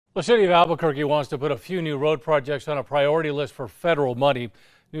The city of Albuquerque wants to put a few new road projects on a priority list for federal money.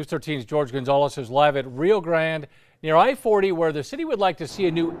 News 13's George Gonzalez is live at Rio Grande near I-40, where the city would like to see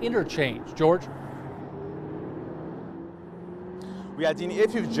a new interchange. George? Yeah, Dean,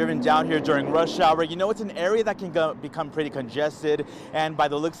 if you've driven down here during rush hour, you know it's an area that can become pretty congested. And by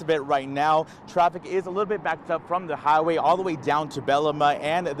the looks of it right now, traffic is a little bit backed up from the highway all the way down to Bellama.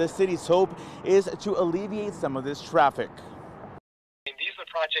 And the city's hope is to alleviate some of this traffic. These are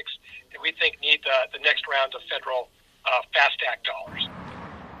the projects that we think need the next round of federal FAST Act dollars.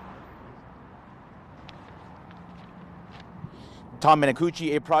 Tom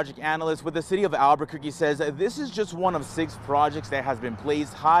Menacucci, a project analyst with the city of Albuquerque, says this is just one of 6 projects that has been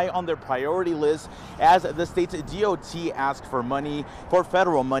placed high on their priority list as the state's DOT asked for money, for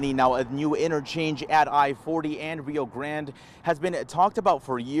federal money. Now, a new interchange at I-40 and Rio Grande has been talked about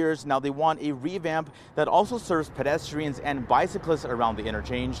for years. Now, they want a revamp that also serves pedestrians and bicyclists around the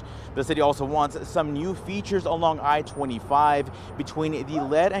interchange. The city also wants some new features along I-25 between the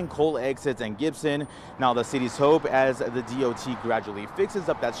lead and coal exits and Gibson. Now, the city's hope, as the DOT gradually fixes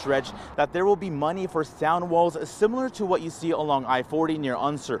up that stretch, that there will be money for sound walls similar to what you see along I-40 near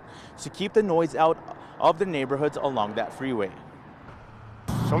Unser to keep the noise out of the neighborhoods along that freeway.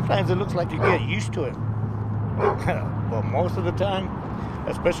 Sometimes it looks like you get used to it, but most of the time,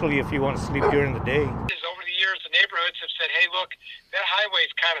 especially if you want to sleep during the day. Over the years, the neighborhoods have said, hey, look, that highway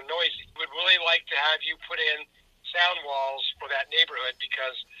is kind of noisy. We'd really like to have you put in sound walls for that neighborhood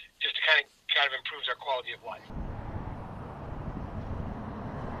because just to kind of improves our quality of life.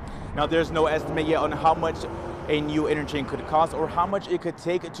 Now, there's no estimate yet on how much a new interchange could cost or how much it could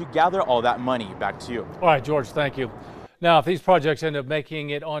take to gather all that money. Back to you. All right, George, thank you. Now, if these projects end up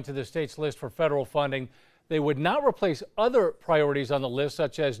making it onto the state's list for federal funding, they would not replace other priorities on the list,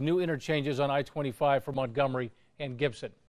 such as new interchanges on I-25 for Montgomery and Gibson.